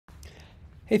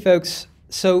Hey folks,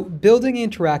 so building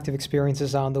interactive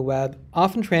experiences on the web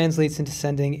often translates into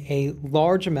sending a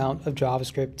large amount of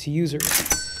JavaScript to users.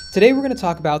 Today we're going to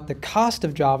talk about the cost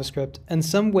of JavaScript and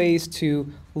some ways to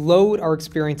load our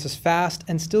experiences fast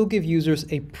and still give users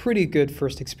a pretty good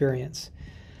first experience.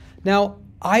 Now,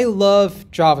 I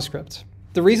love JavaScript.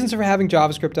 The reasons for having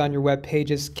JavaScript on your web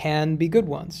pages can be good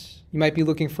ones. You might be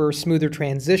looking for smoother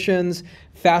transitions,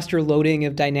 faster loading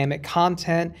of dynamic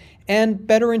content, and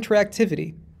better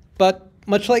interactivity. But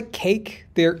much like cake,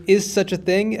 there is such a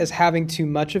thing as having too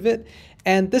much of it,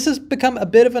 and this has become a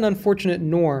bit of an unfortunate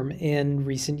norm in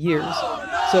recent years.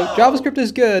 So JavaScript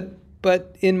is good,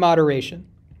 but in moderation.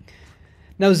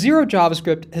 Now, zero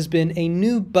JavaScript has been a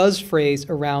new buzz phrase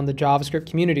around the JavaScript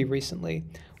community recently.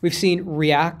 We've seen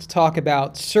React talk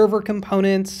about server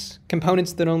components,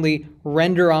 components that only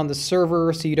render on the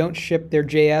server so you don't ship their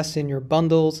JS in your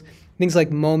bundles. Things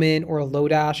like Moment or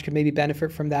Lodash could maybe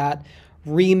benefit from that.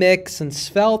 Remix and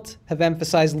Svelte have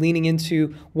emphasized leaning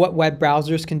into what web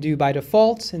browsers can do by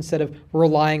default instead of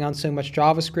relying on so much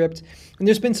JavaScript. And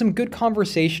there's been some good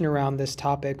conversation around this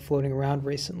topic floating around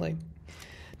recently.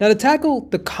 Now, to tackle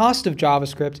the cost of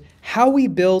JavaScript, how we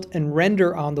build and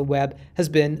render on the web has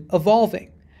been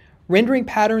evolving. Rendering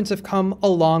patterns have come a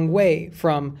long way,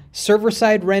 from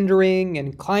server-side rendering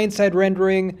and client-side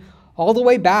rendering all the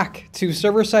way back to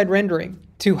server-side rendering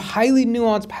to highly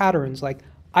nuanced patterns like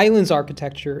islands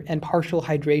architecture and partial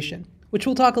hydration, which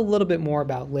we'll talk a little bit more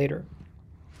about later.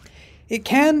 It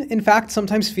can, in fact,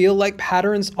 sometimes feel like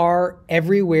patterns are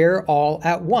everywhere all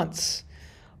at once,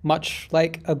 much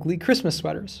like ugly Christmas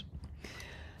sweaters.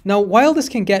 Now, while this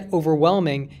can get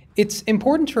overwhelming, it's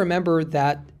important to remember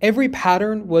that every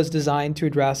pattern was designed to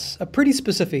address a pretty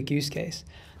specific use case.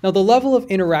 Now, the level of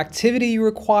interactivity you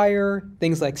require,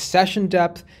 things like session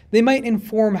depth, they might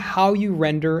inform how you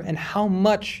render and how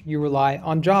much you rely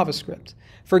on JavaScript.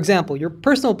 For example, your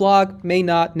personal blog may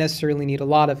not necessarily need a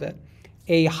lot of it.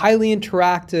 A highly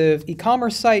interactive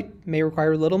e-commerce site may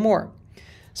require a little more.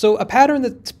 So a pattern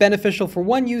that's beneficial for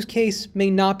one use case may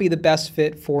not be the best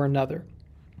fit for another.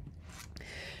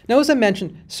 Now, as I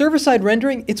mentioned, server-side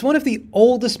rendering, it's one of the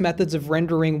oldest methods of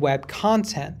rendering web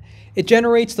content. It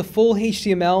generates the full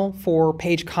HTML for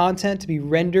page content to be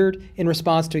rendered in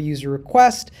response to a user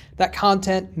request. That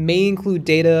content may include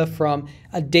data from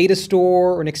a data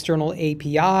store or an external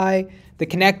API. The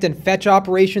connect and fetch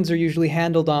operations are usually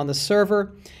handled on the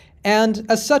server. And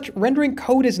as such, rendering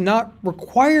code is not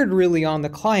required really on the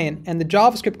client, and the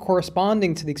JavaScript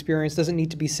corresponding to the experience doesn't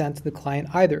need to be sent to the client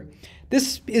either.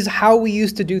 This is how we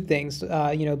used to do things,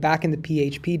 back in the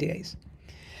PHP days.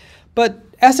 But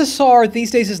SSR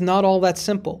these days is not all that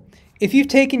simple. If you've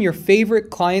taken your favorite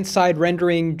client-side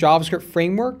rendering JavaScript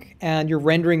framework and you're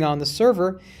rendering on the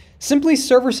server, simply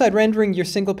server-side rendering your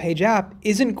single-page app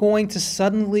isn't going to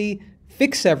suddenly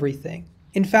fix everything.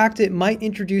 In fact, it might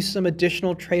introduce some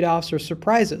additional trade-offs or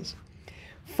surprises.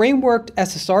 Frameworked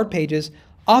SSR pages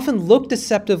often look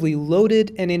deceptively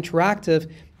loaded and interactive,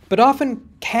 but often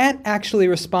can't actually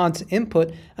respond to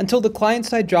input until the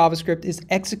client-side JavaScript is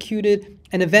executed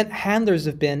and event handlers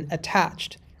have been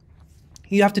attached.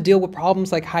 You have to deal with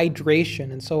problems like hydration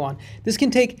and so on. This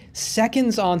can take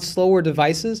seconds on slower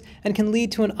devices and can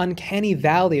lead to an uncanny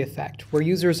valley effect where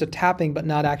users are tapping but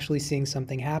not actually seeing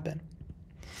something happen.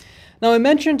 Now, I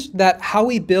mentioned that how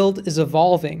we build is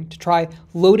evolving to try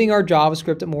loading our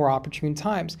JavaScript at more opportune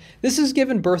times. This has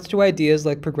given birth to ideas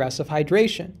like progressive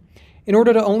hydration. In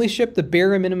order to only ship the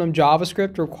bare minimum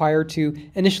JavaScript required to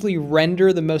initially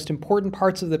render the most important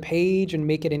parts of the page and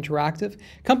make it interactive,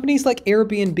 companies like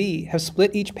Airbnb have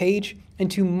split each page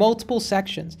into multiple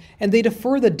sections, and they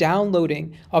defer the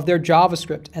downloading of their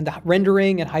JavaScript and the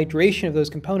rendering and hydration of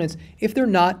those components if they're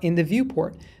not in the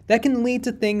viewport. That can lead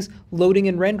to things loading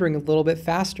and rendering a little bit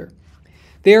faster.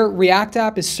 Their React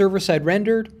app is server-side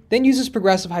rendered, then uses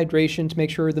progressive hydration to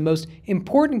make sure the most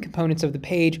important components of the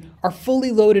page are fully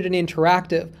loaded and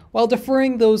interactive, while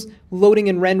deferring those loading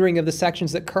and rendering of the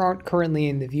sections that aren't currently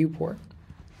in the viewport.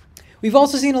 We've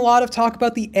also seen a lot of talk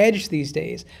about the edge these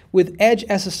days. With Edge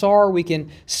SSR, we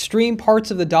can stream parts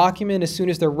of the document as soon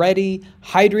as they're ready,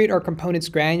 hydrate our components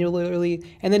granularly,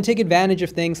 and then take advantage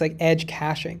of things like edge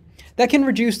caching. That can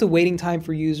reduce the waiting time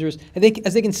for users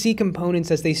as they can see components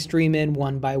as they stream in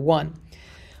one by one.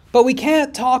 But we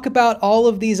can't talk about all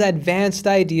of these advanced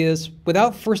ideas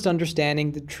without first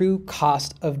understanding the true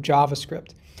cost of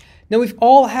JavaScript. Now, we've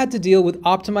all had to deal with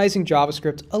optimizing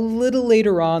JavaScript a little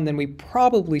later on than we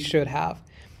probably should have.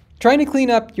 Trying to clean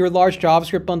up your large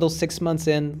JavaScript bundle 6 months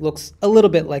in looks a little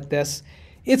bit like this.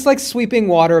 It's like sweeping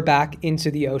water back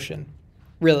into the ocean,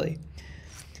 really.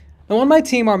 Now on my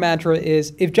team, our mantra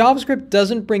is, if JavaScript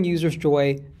doesn't bring users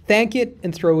joy, thank it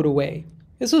and throw it away.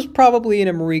 This was probably in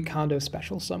a Marie Kondo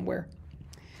special somewhere.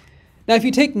 Now, if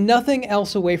you take nothing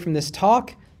else away from this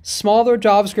talk, smaller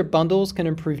JavaScript bundles can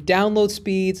improve download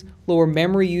speeds, lower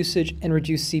memory usage, and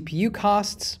reduce CPU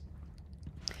costs.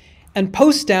 And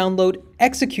post-download,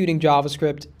 executing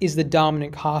JavaScript is the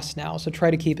dominant cost now, so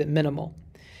try to keep it minimal.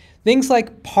 Things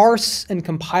like parse and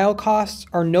compile costs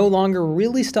are no longer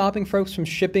really stopping folks from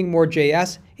shipping more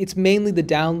JS. It's mainly the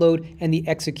download and the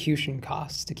execution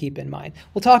costs to keep in mind.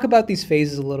 We'll talk about these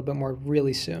phases a little bit more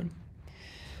really soon.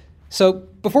 So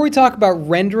before we talk about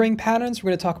rendering patterns, we're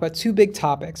going to talk about two big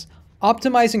topics: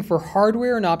 optimizing for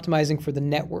hardware and optimizing for the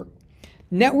network.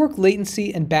 Network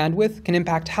latency and bandwidth can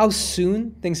impact how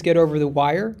soon things get over the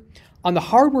wire. On the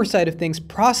hardware side of things,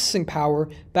 processing power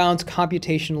bounds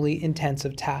computationally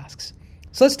intensive tasks.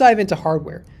 So let's dive into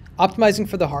hardware, optimizing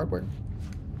for the hardware.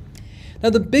 Now,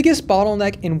 the biggest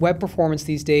bottleneck in web performance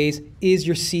these days is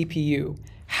your CPU.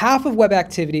 Half of web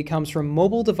activity comes from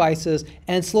mobile devices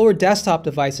and slower desktop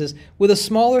devices with a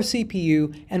smaller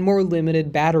CPU and more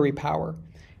limited battery power.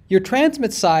 Your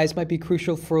transmit size might be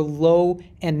crucial for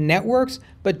low-end networks,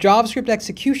 but JavaScript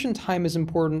execution time is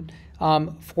important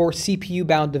for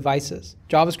CPU-bound devices.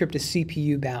 JavaScript is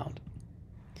CPU-bound.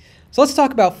 So let's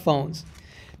talk about phones.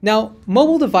 Now,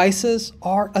 mobile devices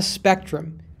are a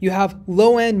spectrum. You have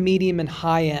low-end, medium, and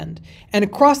high-end. And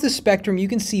across this spectrum, you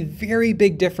can see very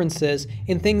big differences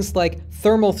in things like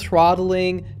thermal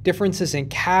throttling, differences in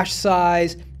cache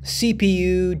size,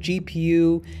 CPU,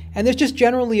 GPU, and there's just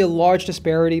generally a large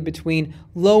disparity between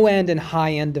low-end and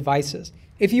high-end devices.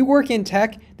 If you work in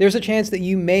tech, there's a chance that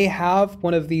you may have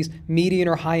one of these median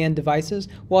or high-end devices,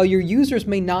 while your users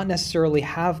may not necessarily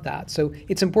have that. So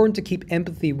it's important to keep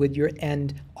empathy with your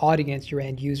end audience, your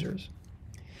end users.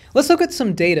 Let's look at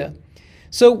some data.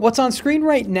 So what's on screen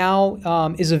right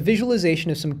now is a visualization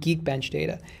of some Geekbench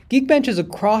data. Geekbench is a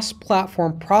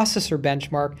cross-platform processor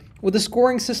benchmark with a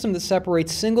scoring system that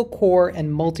separates single-core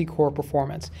and multi-core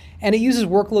performance, and it uses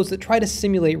workloads that try to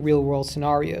simulate real-world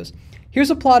scenarios.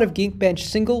 Here's a plot of Geekbench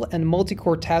single and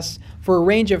multi-core tests for a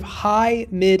range of high,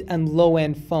 mid, and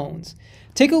low-end phones.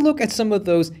 Take a look at some of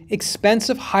those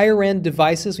expensive higher-end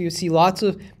devices. We see lots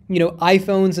of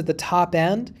iPhones at the top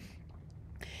end.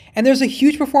 And there's a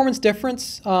huge performance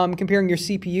difference comparing your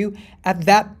CPU at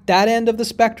that end of the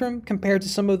spectrum compared to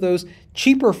some of those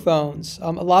cheaper phones.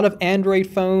 A lot of Android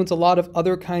phones, a lot of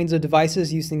other kinds of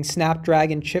devices using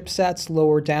Snapdragon chipsets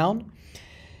lower down.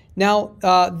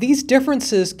 Now, these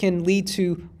differences can lead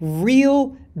to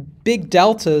real big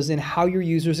deltas in how your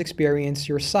users experience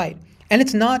your site. And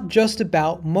it's not just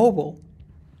about mobile.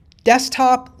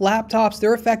 Desktop, laptops,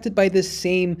 they're affected by this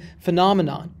same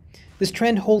phenomenon. This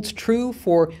trend holds true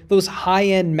for those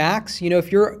high-end Macs.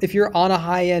 If you're on a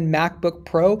high-end MacBook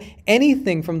Pro,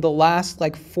 anything from the last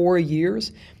 4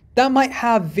 years, that might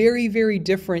have very, very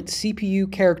different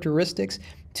CPU characteristics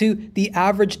to the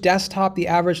average desktop, the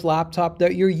average laptop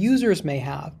that your users may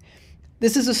have.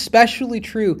 This is especially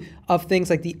true of things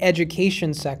like the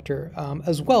education sector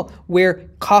as well, where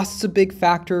cost is a big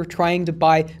factor. Trying to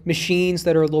buy machines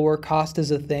that are lower cost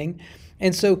is a thing.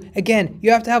 And so, again,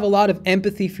 you have to have a lot of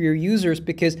empathy for your users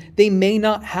because they may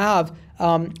not have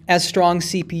as strong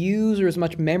CPUs or as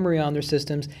much memory on their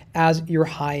systems as your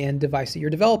high-end device that you're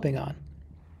developing on.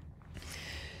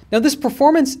 Now, this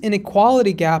performance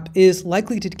inequality gap is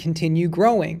likely to continue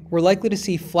growing. We're likely to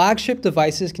see flagship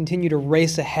devices continue to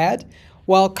race ahead,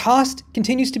 while cost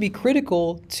continues to be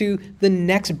critical to the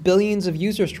next billions of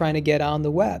users trying to get on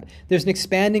the web. There's an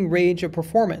expanding range of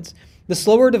performance. The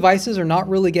slower devices are not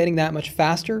really getting that much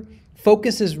faster.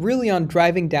 Focus is really on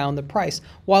driving down the price,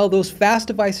 while those fast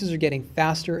devices are getting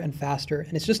faster and faster.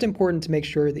 And it's just important to make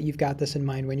sure that you've got this in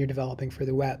mind when you're developing for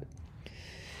the web.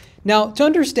 Now, to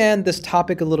understand this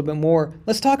topic a little bit more,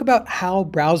 let's talk about how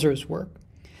browsers work.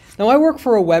 Now, I work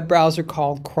for a web browser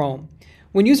called Chrome.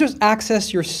 When users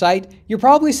access your site, you're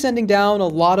probably sending down a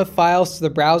lot of files to the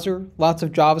browser, lots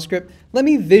of JavaScript. Let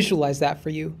me visualize that for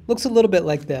you. Looks a little bit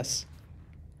like this.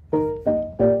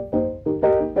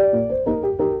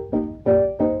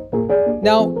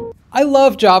 Now, I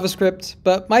love JavaScript,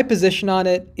 but my position on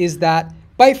it is that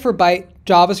byte for byte,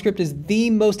 JavaScript is the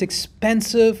most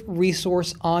expensive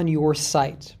resource on your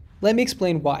site. Let me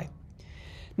explain why.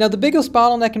 Now, the biggest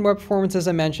bottleneck in web performance, as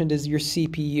I mentioned, is your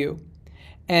CPU.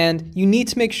 And you need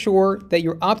to make sure that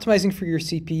you're optimizing for your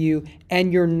CPU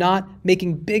and you're not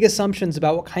making big assumptions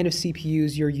about what kind of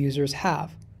CPUs your users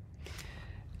have.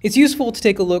 It's useful to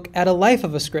take a look at a life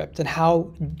of a script and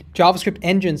how JavaScript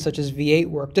engines such as V8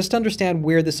 work, just to understand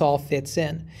where this all fits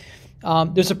in.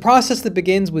 There's a process that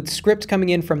begins with script coming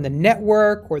in from the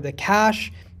network or the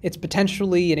cache. It's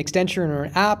potentially an extension or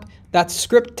an app. That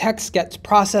script text gets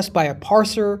processed by a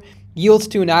parser, yields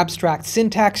to an abstract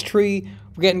syntax tree.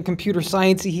 We're getting computer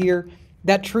sciencey here.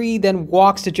 That tree then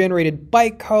walks to generated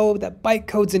bytecode. That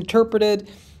bytecode's interpreted.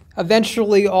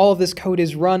 Eventually, all of this code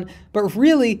is run. But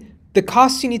really, the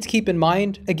costs you need to keep in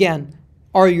mind, again,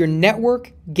 are your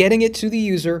network, getting it to the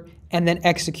user, and then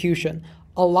execution.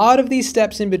 A lot of these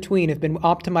steps in between have been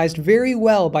optimized very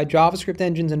well by JavaScript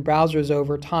engines and browsers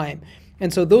over time.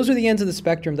 And so those are the ends of the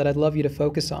spectrum that I'd love you to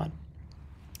focus on.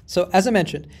 So as I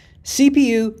mentioned,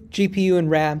 CPU, GPU, and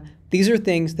RAM, these are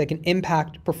things that can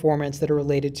impact performance that are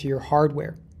related to your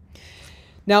hardware.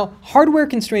 Now, hardware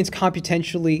constrains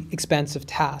computationally expensive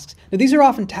tasks. Now, these are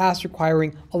often tasks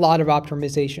requiring a lot of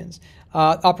operations.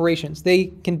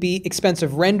 They can be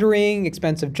expensive rendering,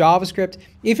 expensive JavaScript.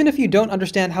 Even if you don't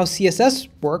understand how CSS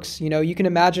works, you can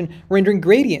imagine rendering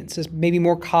gradients as maybe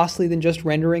more costly than just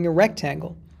rendering a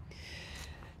rectangle.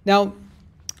 Now,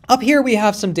 up here we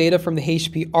have some data from the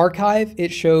HTTP archive.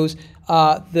 It shows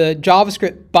the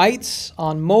JavaScript bytes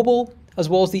on mobile, as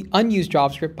well as the unused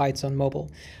JavaScript bytes on mobile.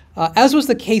 As was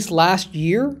the case last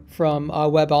year from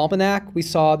Web Almanac, we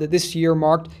saw that this year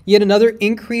marked yet another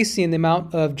increase in the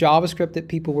amount of JavaScript that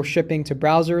people were shipping to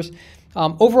browsers.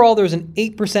 Overall, there was an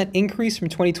 8% increase from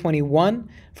 2021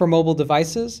 for mobile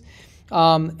devices.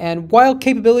 And while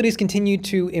capabilities continue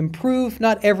to improve,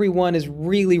 not everyone is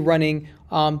really running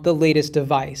the latest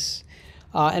device.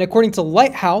 And according to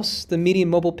Lighthouse, the median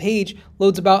mobile page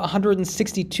loads about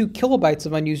 162 kilobytes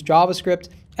of unused JavaScript.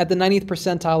 At the 90th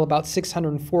percentile, about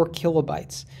 604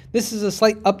 kilobytes. This is a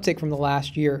slight uptick from the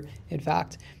last year, in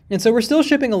fact. And so we're still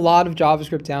shipping a lot of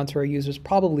JavaScript down to our users,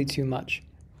 probably too much.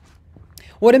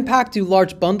 What impact do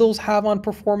large bundles have on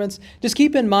performance? Just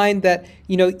keep in mind that,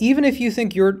 even if you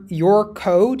think your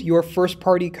code, your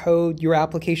first-party code, your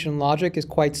application logic is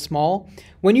quite small,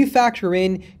 when you factor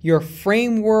in your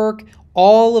framework,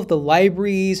 all of the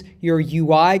libraries, your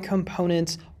UI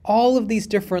components, all of these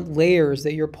different layers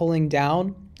that you're pulling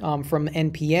down from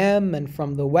NPM and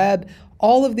from the web,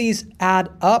 all of these add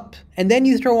up, and then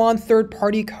you throw on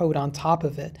third-party code on top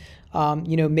of it.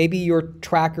 Maybe your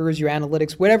trackers, your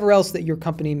analytics, whatever else that your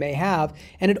company may have,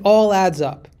 and it all adds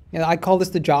up. I call this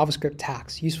the JavaScript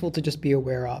tax, useful to just be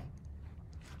aware of.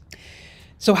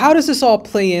 So how does this all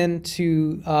play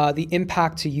into the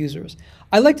impact to users?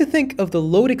 I like to think of the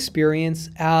load experience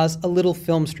as a little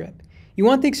film strip. You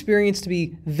want the experience to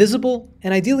be visible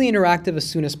and ideally interactive as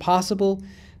soon as possible.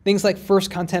 Things like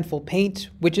first contentful paint,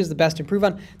 which is the best to improve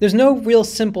on. There's no real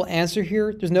simple answer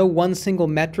here. There's no one single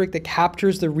metric that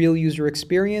captures the real user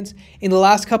experience. In the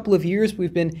last couple of years,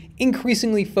 we've been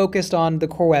increasingly focused on the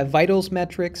Core Web Vitals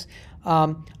metrics.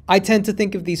 I tend to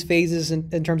think of these phases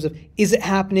in terms of, is it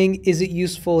happening, is it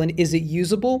useful, and is it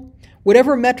usable?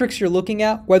 Whatever metrics you're looking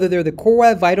at, whether they're the Core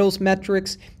Web Vitals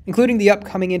metrics, including the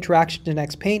upcoming interaction to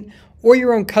Next Paint, or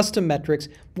your own custom metrics,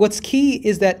 what's key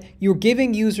is that you're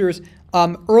giving users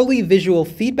early visual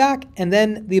feedback and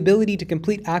then the ability to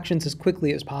complete actions as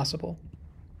quickly as possible.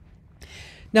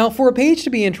 Now, for a page to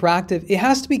be interactive, it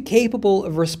has to be capable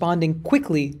of responding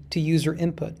quickly to user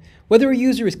input. Whether a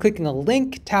user is clicking a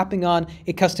link, tapping on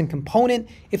a custom component,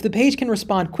 if the page can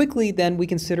respond quickly, then we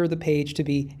consider the page to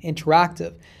be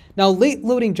interactive. Now, late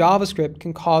loading JavaScript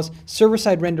can cause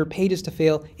server-side render pages to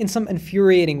fail in some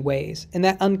infuriating ways, and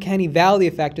that uncanny valley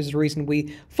effect is the reason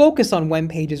we focus on when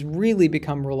pages really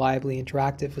become reliably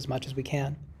interactive as much as we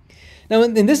can. Now,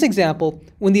 in this example,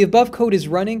 when the above code is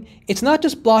running, it's not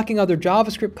just blocking other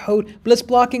JavaScript code, but it's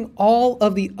blocking all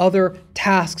of the other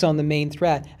tasks on the main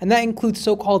thread, and that includes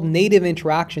so-called native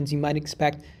interactions you might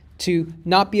expect to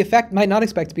not be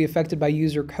affected by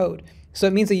user code. So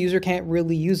it means the user can't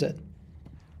really use it.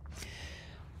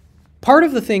 Part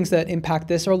of the things that impact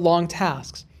this are long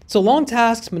tasks. So long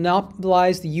tasks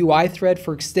monopolize the UI thread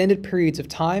for extended periods of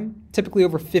time, typically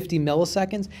over 50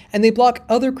 milliseconds, and they block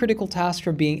other critical tasks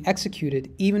from being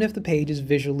executed, even if the page is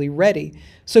visually ready.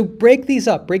 So break these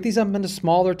up into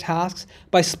smaller tasks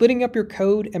by splitting up your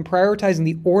code and prioritizing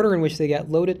the order in which they get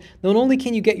loaded. Not only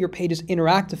can you get your pages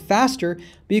interactive faster,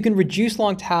 but you can reduce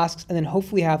long tasks and then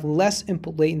hopefully have less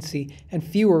input latency and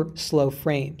fewer slow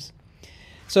frames.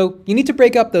 So you need to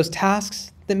break up those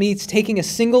tasks. That means taking a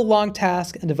single long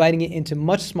task and dividing it into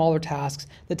much smaller tasks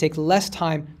that take less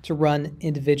time to run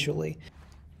individually.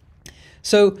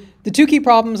 So the two key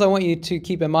problems I want you to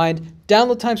keep in mind: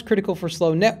 download time is critical for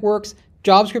slow networks.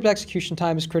 JavaScript execution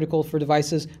time is critical for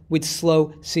devices with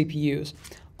slow CPUs.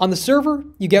 On the server,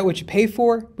 you get what you pay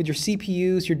for with your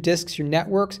CPUs, your disks, your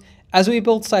networks. As we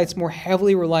build sites more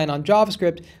heavily reliant on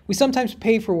JavaScript, we sometimes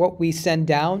pay for what we send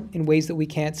down in ways that we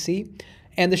can't see.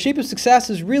 And the shape of success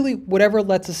is really whatever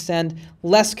lets us send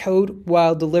less code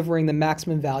while delivering the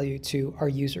maximum value to our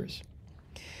users.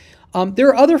 There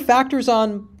are other factors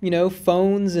on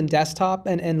phones and desktop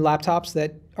and laptops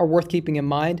that are worth keeping in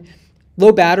mind.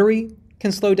 Low battery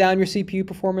can slow down your CPU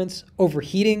performance,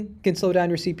 overheating can slow down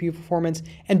your CPU performance,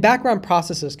 and background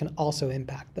processes can also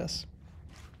impact this.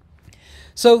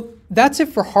 So that's it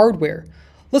for hardware.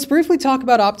 Let's briefly talk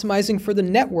about optimizing for the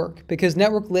network, because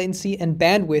network latency and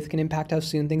bandwidth can impact how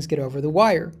soon things get over the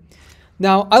wire.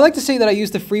 Now, I like to say that I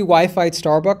use the free Wi-Fi at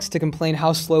Starbucks to complain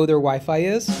how slow their Wi-Fi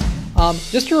is.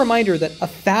 Just a reminder that a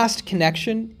fast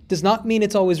connection does not mean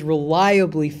it's always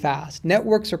reliably fast.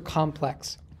 Networks are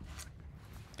complex.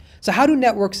 So how do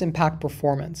networks impact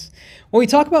performance? When we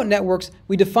talk about networks,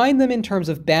 we define them in terms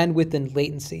of bandwidth and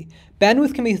latency.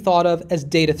 Bandwidth can be thought of as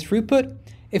data throughput.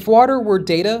 If water were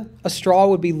data, a straw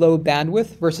would be low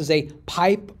bandwidth versus a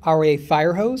pipe or a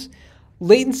fire hose.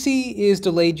 Latency is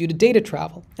delay due to data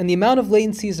travel, and the amount of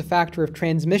latency is a factor of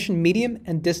transmission medium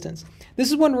and distance. This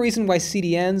is one reason why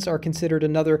CDNs are considered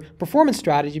another performance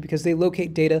strategy, because they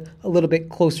locate data a little bit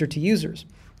closer to users.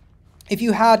 If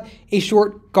you had a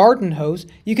short garden hose,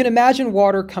 you can imagine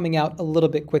water coming out a little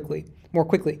bit more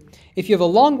quickly. If you have a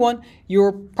long one,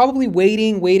 you're probably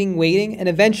waiting, and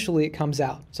eventually it comes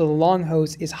out. So the long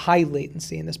hose is high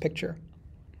latency in this picture.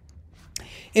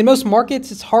 In most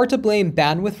markets, it's hard to blame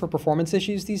bandwidth for performance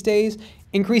issues these days.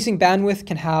 Increasing bandwidth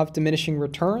can have diminishing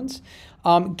returns.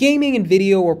 Gaming and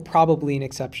video are probably an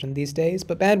exception these days,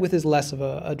 but bandwidth is less of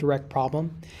a direct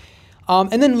problem.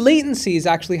 And then latency is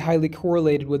actually highly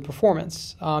correlated with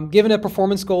performance. Given a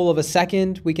performance goal of a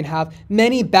second, we can have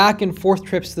many back and forth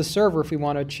trips to the server if we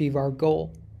want to achieve our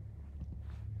goal.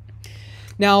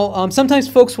 Now, sometimes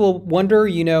folks will wonder,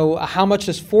 how much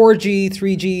does 4G,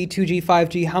 3G, 2G,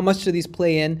 5G, how much do these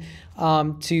play in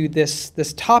to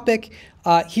this topic?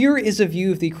 Here is a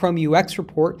view of the Chrome UX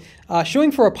report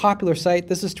showing for a popular site,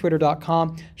 this is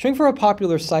twitter.com, showing for a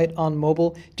popular site on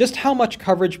mobile just how much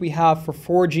coverage we have for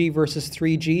 4G versus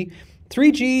 3G.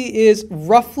 3G is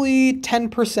roughly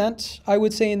 10%, I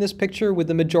would say, in this picture, with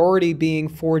the majority being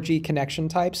 4G connection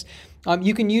types.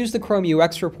 You can use the Chrome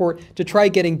UX report to try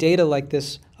getting data like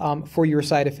this for your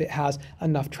site if it has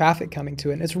enough traffic coming to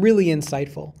it. And it's really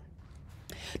insightful.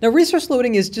 Now, resource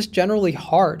loading is just generally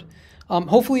hard.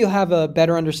 Hopefully you'll have a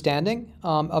better understanding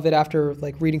of it after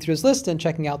reading through this list and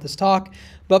checking out this talk.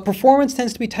 But performance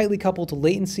tends to be tightly coupled to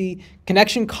latency.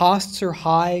 Connection costs are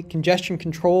high. Congestion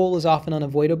control is often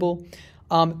unavoidable.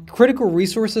 Critical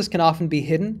resources can often be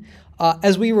hidden.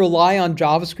 As we rely on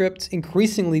JavaScript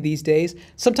increasingly these days,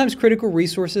 sometimes critical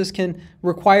resources can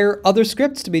require other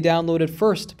scripts to be downloaded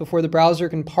first before the browser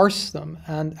can parse them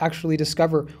and actually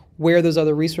discover where those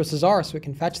other resources are so it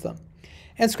can fetch them.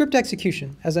 And script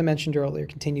execution, as I mentioned earlier,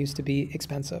 continues to be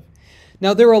expensive.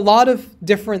 Now, there are a lot of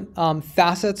different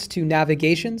facets to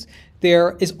navigations.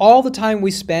 There is all the time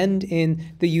we spend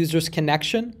in the user's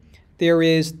connection. There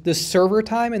is the server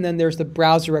time, and then there's the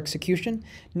browser execution.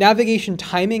 Navigation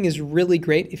timing is really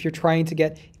great if you're trying to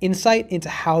get insight into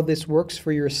how this works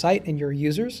for your site and your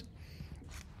users.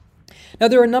 Now,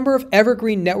 there are a number of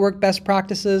evergreen network best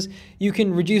practices. You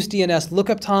can reduce DNS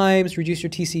lookup times, reduce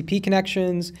your TCP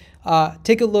connections,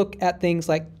 take a look at things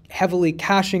like heavily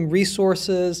caching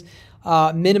resources,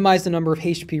 minimize the number of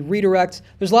HTTP redirects.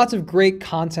 There's lots of great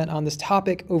content on this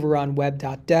topic over on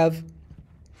web.dev.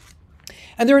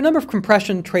 And there are a number of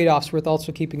compression trade-offs worth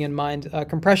also keeping in mind.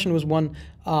 Compression was one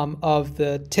of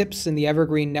the tips in the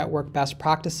evergreen network best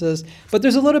practices, but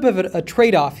there's a little bit of a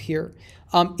trade-off here.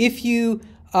 If you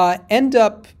end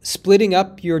up splitting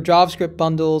up your JavaScript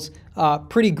bundles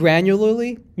pretty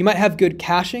granularly, you might have good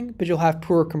caching, but you'll have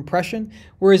poor compression.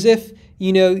 Whereas if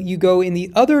you go in the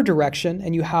other direction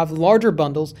and you have larger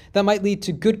bundles, that might lead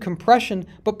to good compression,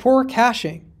 but poor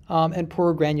caching and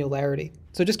poor granularity.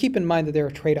 So just keep in mind that there are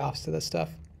trade-offs to this stuff.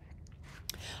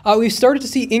 We've started to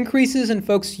see increases in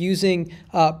folks using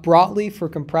Brotli for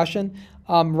compression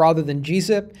rather than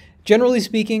gzip. Generally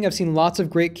speaking, I've seen lots of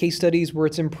great case studies where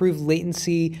it's improved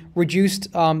latency,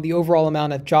 reduced the overall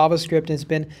amount of JavaScript, and it's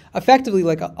been effectively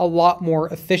a lot more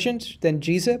efficient than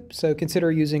gzip, so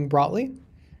consider using Brotli.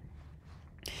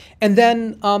 And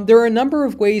then there are a number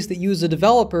of ways that you as a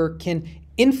developer can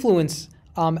influence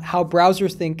how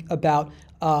browsers think about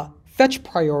fetch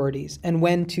priorities and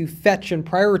when to fetch and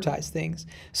prioritize things.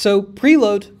 So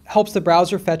preload helps the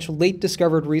browser fetch late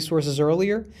discovered resources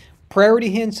earlier. Priority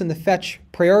hints in the fetch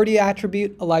priority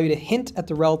attribute allow you to hint at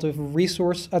the relative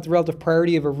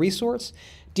priority of a resource.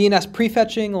 DNS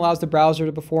prefetching allows the browser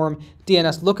to perform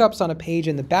DNS lookups on a page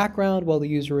in the background while the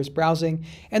user is browsing.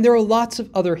 And there are lots of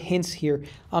other hints here,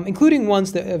 including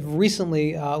ones that have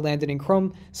recently landed in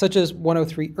Chrome, such as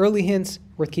 103 early hints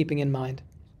worth keeping in mind.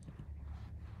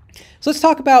 So let's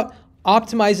talk about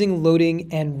optimizing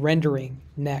loading and rendering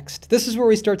next. This is where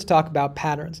we start to talk about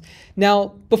patterns.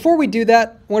 Now, before we do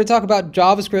that, I want to talk about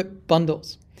JavaScript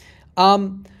bundles.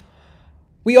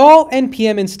 We all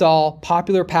npm install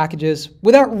popular packages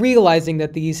without realizing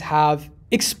that these have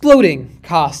exploding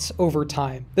costs over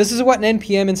time. This is what an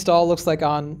npm install looks like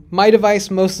on my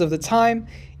device most of the time.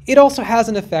 It also has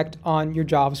an effect on your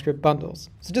JavaScript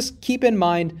bundles. So just keep in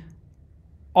mind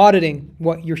auditing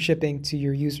what you're shipping to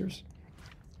your users.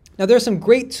 Now, there are some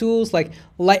great tools like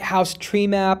Lighthouse Tree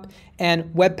Map and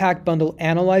Webpack Bundle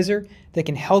Analyzer that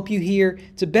can help you here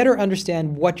to better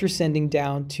understand what you're sending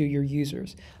down to your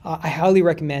users. I highly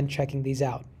recommend checking these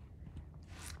out.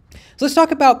 So let's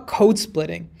talk about code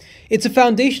splitting. It's a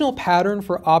foundational pattern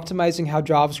for optimizing how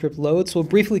JavaScript loads, so we'll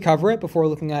briefly cover it before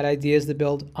looking at ideas that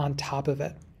build on top of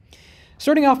it.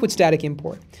 Starting off with static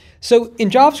import. So in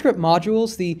JavaScript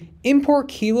modules, the import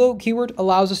keyword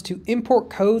allows us to import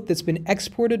code that's been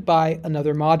exported by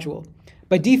another module.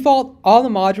 By default, all the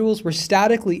modules we're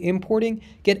statically importing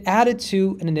get added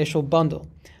to an initial bundle.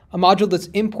 A module that's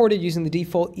imported using the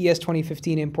default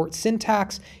ES2015 import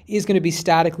syntax is going to be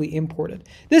statically imported.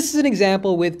 This is an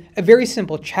example with a very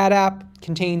simple chat app,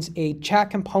 contains a chat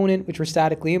component, which we're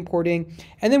statically importing,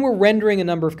 and then we're rendering a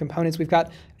number of components. We've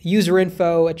got user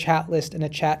info, a chat list, and a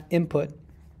chat input.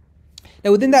 Now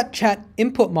within that chat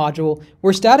input module,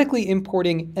 we're statically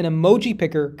importing an emoji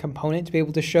picker component to be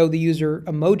able to show the user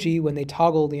emoji when they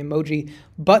toggle the emoji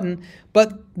button,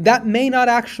 but that may not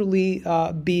actually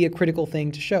be a critical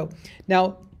thing to show.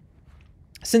 Now,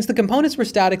 since the components were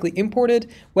statically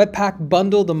imported, Webpack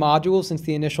bundled the module since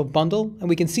the initial bundle, and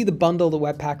we can see the bundle that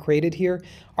Webpack created here.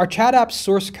 Our chat app's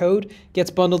source code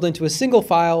gets bundled into a single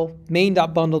file,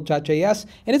 main.bundle.js,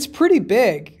 and it's pretty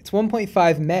big. It's 1.5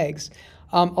 megs.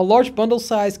 A large bundle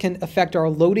size can affect our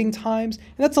loading times,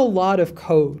 and that's a lot of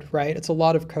code, right? It's a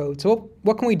lot of code. So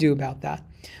what can we do about that?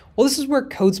 Well, this is where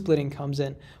code splitting comes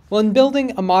in. Well, in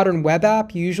building a modern web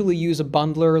app, you usually use a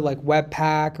bundler like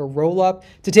Webpack or Rollup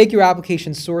to take your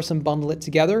application source and bundle it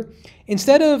together.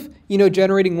 Instead of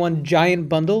generating one giant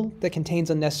bundle that contains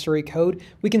unnecessary code,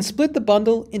 we can split the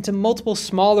bundle into multiple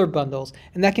smaller bundles,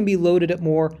 and that can be loaded at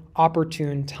more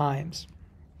opportune times.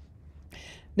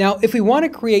 Now, if we want to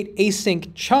create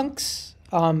async chunks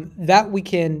that we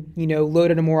can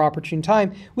load at a more opportune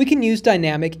time, we can use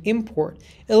dynamic import.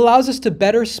 It allows us to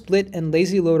better split and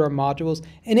lazy load our modules,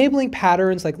 enabling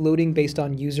patterns like loading based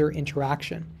on user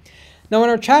interaction. Now in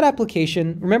our chat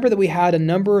application, remember that we had a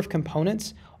number of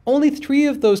components. Only 3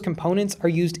 of those components are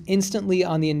used instantly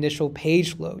on the initial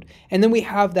page load. And then we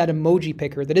have that emoji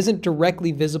picker that isn't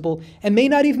directly visible and may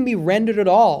not even be rendered at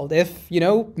all if,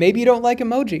 maybe you don't like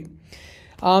emoji.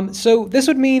 So this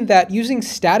would mean that using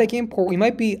static import, we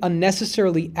might be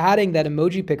unnecessarily adding that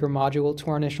emoji picker module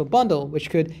to our initial bundle, which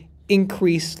could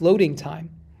increase loading time.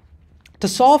 To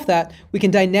solve that, we can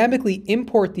dynamically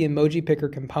import the emoji picker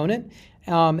component,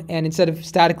 and instead of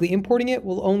statically importing it,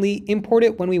 we'll only import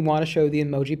it when we want to show the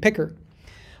emoji picker.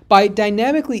 By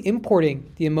dynamically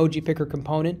importing the emoji picker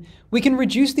component, we can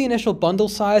reduce the initial bundle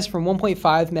size from 1.5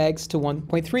 megs to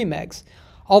 1.3 megs.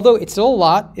 Although it's still a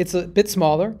lot, it's a bit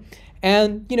smaller.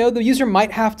 And the user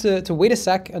might have to wait a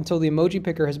sec until the emoji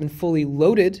picker has been fully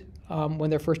loaded when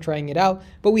they're first trying it out.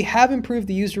 But we have improved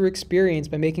the user experience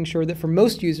by making sure that for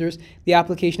most users, the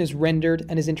application is rendered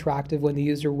and is interactive when the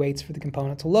user waits for the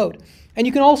component to load. And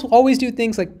you can also always do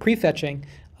things like prefetching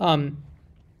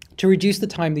to reduce the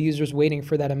time the user is waiting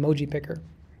for that emoji picker.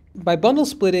 By bundle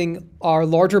splitting our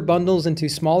larger bundles into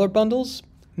smaller bundles,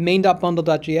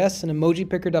 main.bundle.js and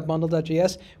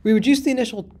emojipicker.bundle.js, we reduced the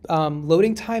initial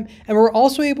loading time, and we're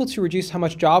also able to reduce how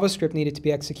much JavaScript needed to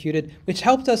be executed, which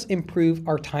helped us improve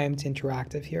our time to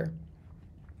interactive here.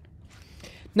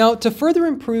 Now, to further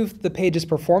improve the page's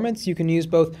performance, you can use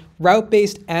both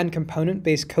route-based and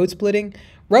component-based code splitting.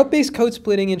 Route-based code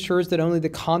splitting ensures that only the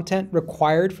content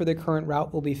required for the current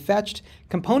route will be fetched.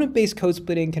 Component-based code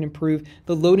splitting can improve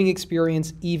the loading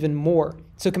experience even more.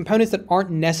 So components that aren't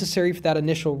necessary for that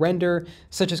initial render,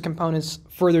 such as components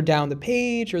further down the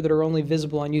page or that are only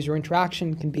visible on user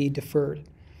interaction, can be deferred.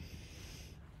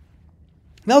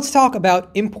 Now let's talk about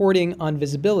importing on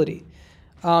visibility.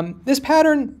 This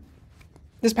pattern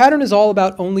is all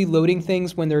about only loading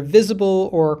things when they're visible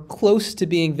or close to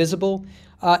being visible.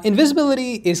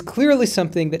 Invisibility is clearly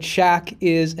something that Shaq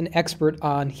is an expert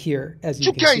on here, as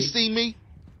you can see. See me?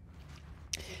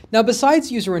 Now,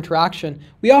 besides user interaction,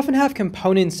 we often have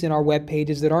components in our web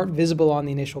pages that aren't visible on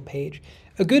the initial page.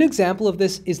 A good example of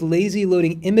this is lazy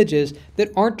loading images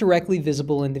that aren't directly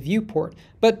visible in the viewport,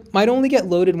 but might only get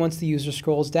loaded once the user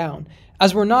scrolls down.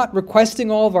 As we're not requesting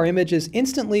all of our images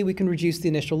instantly, we can reduce the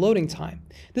initial loading time.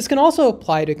 This can also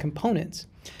apply to components.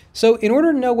 So in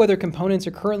order to know whether components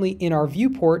are currently in our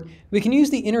viewport, we can use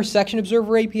the Intersection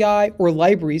Observer API or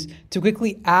libraries to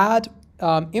quickly add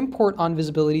import on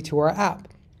visibility to our app.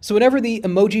 So whenever the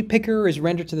emoji picker is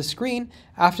rendered to the screen,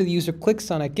 after the user clicks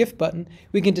on a GIF button,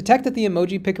 we can detect that the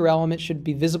emoji picker element should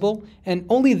be visible, and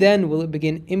only then will it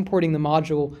begin importing the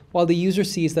module while the user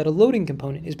sees that a loading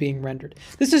component is being rendered.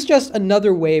 This is just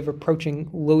another way of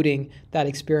approaching loading that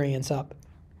experience up.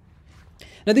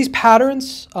 Now these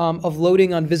patterns of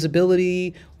loading on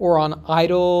visibility or on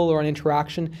idle or on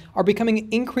interaction are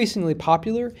becoming increasingly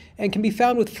popular and can be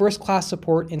found with first-class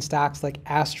support in stacks like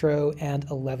Astro and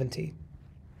Eleventy.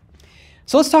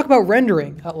 So let's talk about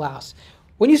rendering at last.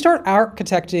 When you start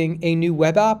architecting a new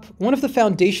web app, one of the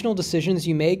foundational decisions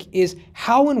you make is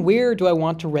how and where do I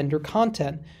want to render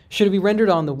content? Should it be rendered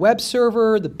on the web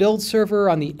server, the build server,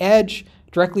 on the edge,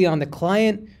 directly on the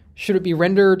client? Should it be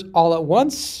rendered all at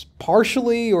once,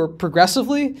 partially, or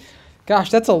progressively?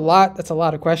 Gosh, that's a lot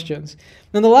of questions.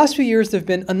 In the last few years, there have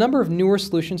been a number of newer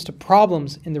solutions to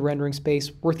problems in the rendering space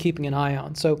worth keeping an eye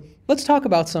on. So let's talk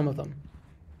about some of them.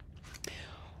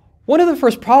 One of the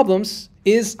first problems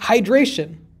is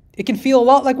hydration. It can feel a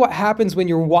lot like what happens when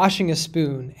you're washing a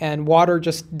spoon and water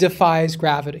just defies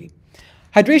gravity.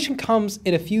 Hydration comes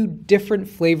in a few different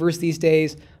flavors these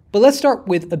days, but let's start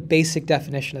with a basic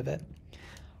definition of it.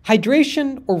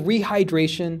 Hydration or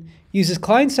rehydration uses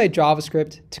client-side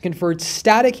JavaScript to convert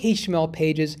static HTML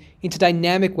pages into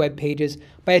dynamic web pages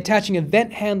by attaching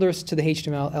event handlers to the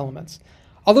HTML elements.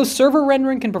 Although server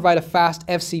rendering can provide a fast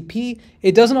FCP,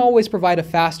 it doesn't always provide a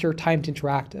faster timed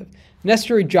interactive.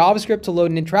 Necessary JavaScript to load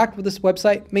and interact with this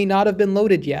website may not have been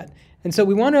loaded yet, and so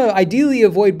we want to ideally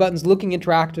avoid buttons looking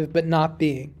interactive but not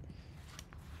being.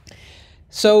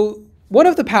 So one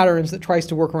of the patterns that tries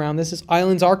to work around this is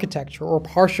islands architecture, or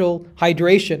partial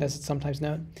hydration as it's sometimes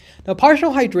known. Now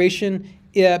partial hydration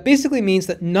basically means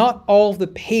that not all of the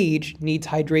page needs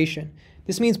hydration.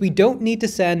 This means we don't need to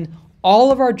send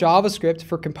all of our JavaScript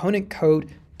for component code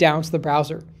down to the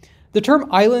browser. The term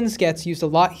islands gets used a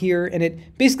lot here, and it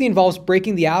basically involves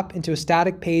breaking the app into a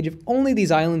static page of only these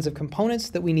islands of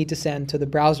components that we need to send to the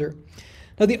browser.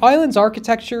 Now the islands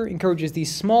architecture encourages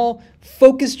these small,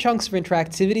 focused chunks of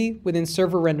interactivity within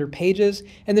server-rendered pages,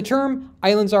 and the term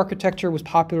islands architecture was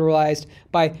popularized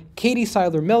by Katie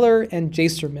Seiler-Miller and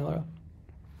Jaser Miller.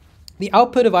 The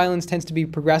output of islands tends to be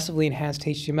progressively enhanced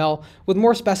HTML with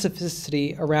more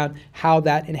specificity around how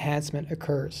that enhancement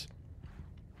occurs.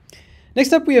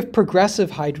 Next up, we have progressive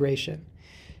hydration.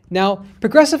 Now,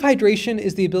 progressive hydration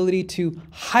is the ability to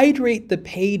hydrate the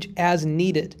page as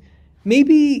needed,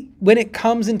 maybe when it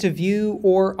comes into view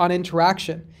or on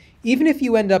interaction. Even if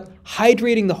you end up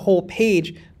hydrating the whole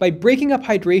page, by breaking up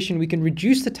hydration, we can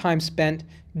reduce the time spent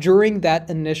during that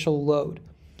initial load.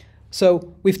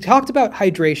 So we've talked about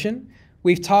hydration.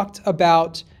 We've talked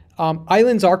about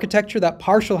islands architecture, that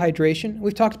partial hydration.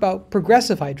 We've talked about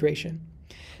progressive hydration.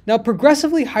 Now,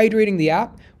 progressively hydrating the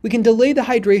app, we can delay the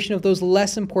hydration of those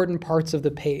less important parts of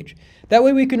the page. That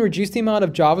way we can reduce the amount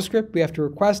of JavaScript we have to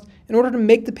request in order to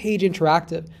make the page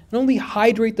interactive and only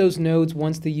hydrate those nodes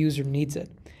once the user needs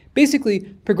it. Basically,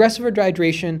 progressive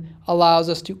hydration allows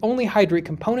us to only hydrate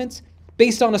components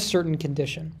based on a certain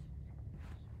condition.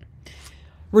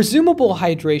 Resumable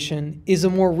hydration is a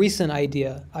more recent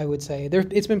idea, I would say.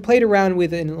 It's been played around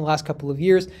with in the last couple of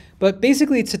years, but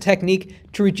basically it's a technique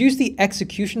to reduce the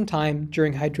execution time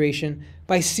during hydration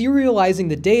by serializing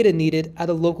the data needed at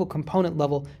a local component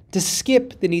level to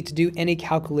skip the need to do any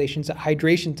calculations at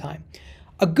hydration time.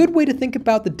 A good way to think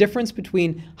about the difference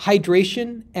between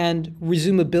hydration and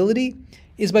resumability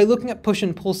is by looking at push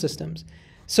and pull systems.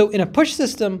 So in a push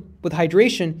system with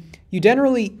hydration, you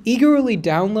generally eagerly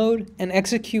download and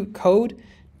execute code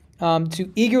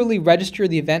to eagerly register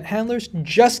the event handlers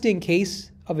just in case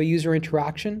of a user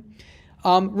interaction.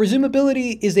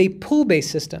 Resumability is a pull-based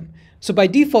system. So by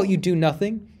default, you do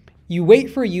nothing. You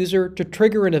wait for a user to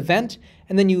trigger an event,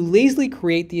 and then you lazily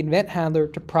create the event handler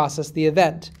to process the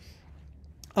event.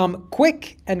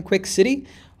 Quick and Quick City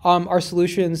are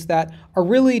solutions that are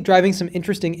really driving some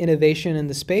interesting innovation in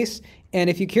the space. And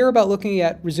if you care about looking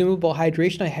at resumable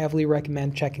hydration, I heavily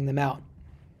recommend checking them out.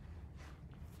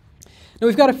 Now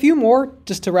we've got a few more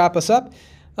just to wrap us up.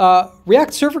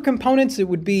 React Server Components, it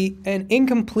would be an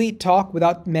incomplete talk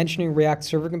without mentioning React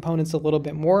Server Components a little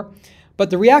bit more. But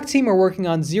the React team are working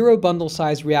on zero bundle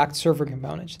size React server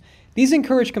components. These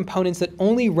encourage components that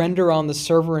only render on the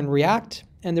server in React,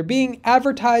 and they're being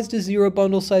advertised as zero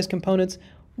bundle size components.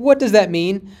 What does that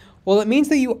mean? Well, it means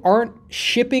that you aren't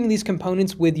shipping these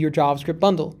components with your JavaScript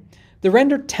bundle. The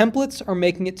render templates are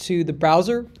making it to the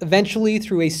browser, eventually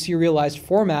through a serialized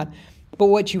format. But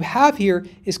what you have here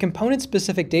is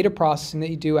component-specific data processing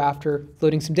that you do after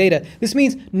loading some data. This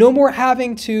means no more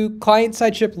having to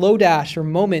client-side ship Lodash or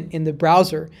Moment in the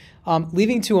browser,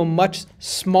 leading to a much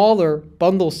smaller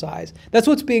bundle size. That's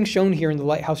what's being shown here in the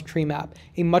Lighthouse tree map,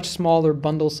 a much smaller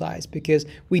bundle size because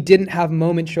we didn't have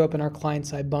Moment show up in our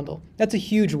client-side bundle. That's a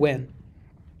huge win.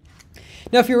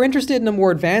 Now, if you're interested in a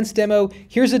more advanced demo,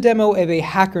 here's a demo of a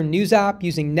Hacker News app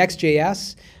using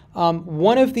Next.js.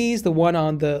 One of these, the one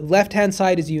on the left-hand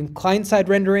side, is using client-side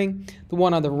rendering. The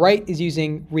one on the right is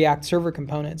using React Server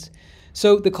components.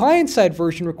 So the client-side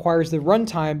version requires the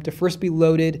runtime to first be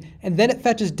loaded, and then it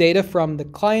fetches data from the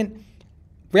client.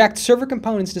 React Server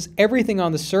components does everything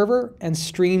on the server and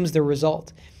streams the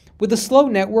result. With a slow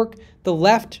network, the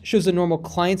left shows a normal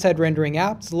client-side rendering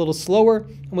app. It's a little slower.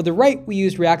 And with the right, we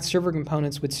use React Server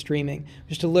components with streaming,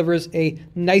 which delivers a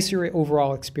nicer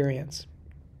overall experience.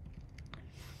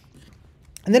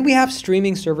 And then we have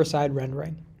streaming server-side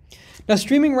rendering. Now,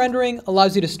 streaming rendering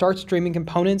allows you to start streaming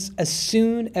components as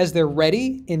soon as they're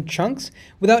ready in chunks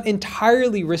without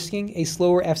entirely risking a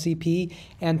slower FCP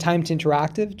and time to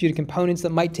interactive due to components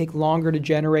that might take longer to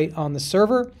generate on the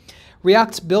server.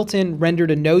 React's built-in render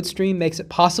to node stream makes it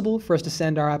possible for us to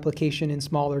send our application in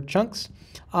smaller chunks.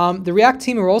 The React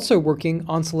team are also working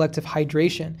on selective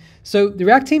hydration. So the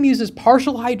React team uses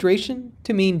partial hydration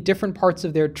to mean different parts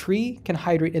of their tree can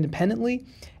hydrate independently.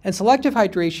 And selective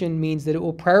hydration means that it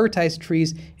will prioritize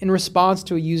trees in response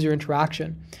to a user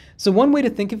interaction. So one way to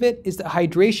think of it is that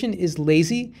hydration is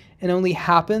lazy and only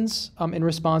happens in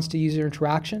response to user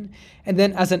interaction. And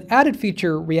then as an added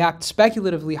feature, React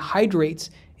speculatively hydrates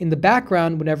in the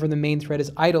background whenever the main thread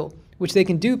is idle, which they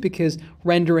can do because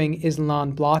rendering is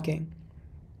non-blocking.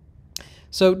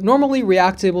 So normally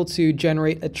React's able to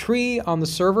generate a tree on the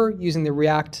server using the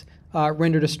React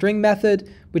render to string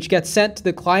method, which gets sent to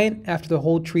the client after the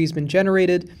whole tree's been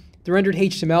generated. The rendered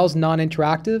HTML is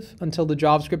non-interactive until the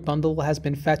JavaScript bundle has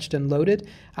been fetched and loaded,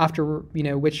 after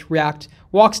which React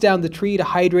walks down the tree to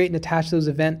hydrate and attach those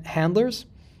event handlers.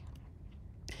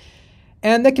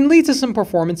 And that can lead to some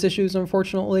performance issues,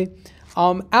 unfortunately.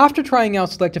 After trying out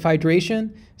selective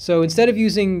hydration, so instead of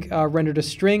using render to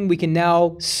string, we can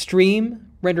now stream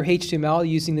render HTML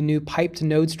using the new pipe to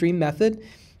node stream method.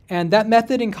 And that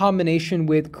method, in combination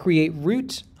with create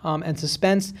root and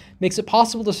suspense, makes it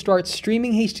possible to start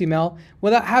streaming HTML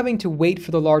without having to wait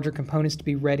for the larger components to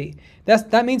be ready.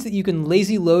 That means that you can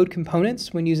lazy load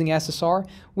components when using SSR,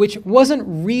 which wasn't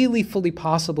really fully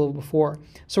possible before.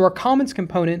 So our comments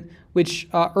component, which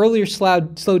earlier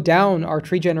slowed down our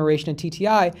tree generation and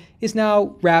TTI, is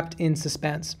now wrapped in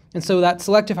suspense. And so that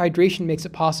selective hydration makes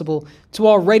it possible to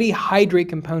already hydrate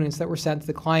components that were sent to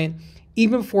the client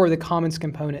even before the comments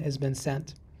component has been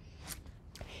sent.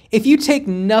 If you take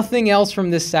nothing else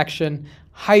from this section,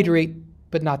 hydrate,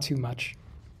 but not too much.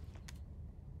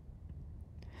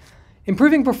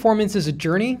 Improving performance is a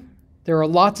journey. There are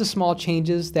lots of small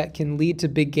changes that can lead to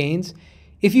big gains.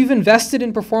 If you've invested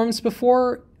in performance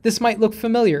before, this might look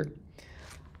familiar.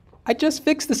 I just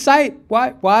fixed the site.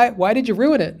 Why did you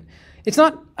ruin it? It's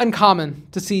not uncommon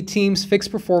to see teams fix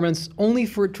performance only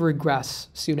for it to regress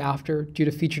soon after due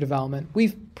to feature development.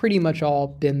 We've pretty much all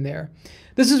been there.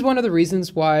 This is one of the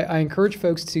reasons why I encourage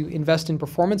folks to invest in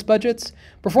performance budgets.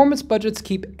 Performance budgets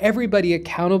keep everybody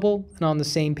accountable and on the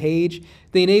same page.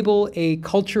 They enable a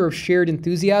culture of shared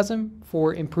enthusiasm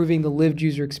for improving the lived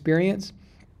user experience.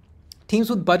 Teams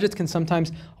with budgets can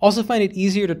sometimes also find it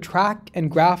easier to track and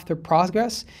graph their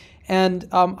progress. And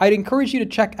I'd encourage you to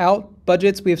check out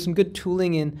budgets. We have some good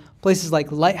tooling in places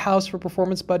like Lighthouse for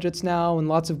performance budgets now, and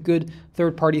lots of good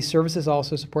third-party services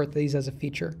also support these as a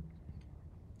feature.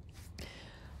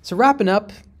 So wrapping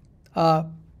up,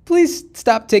 please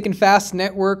stop taking fast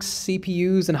networks,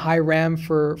 CPUs, and high RAM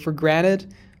for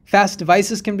granted. Fast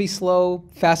devices can be slow,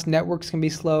 fast networks can be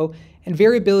slow, and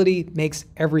variability makes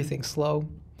everything slow.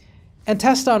 And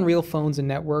test on real phones and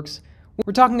networks.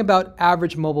 We're talking about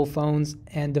average mobile phones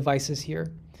and devices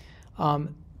here.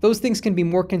 Those things can be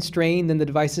more constrained than the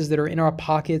devices that are in our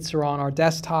pockets or on our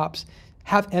desktops.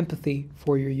 Have empathy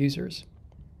for your users.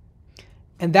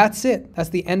 And that's it. That's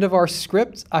the end of our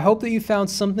script. I hope that you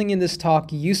found something in this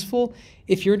talk useful.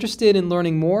 If you're interested in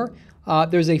learning more,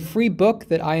 there's a free book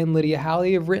that I and Lydia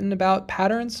Halley have written about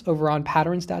patterns over on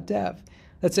patterns.dev.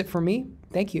 That's it for me.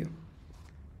 Thank you.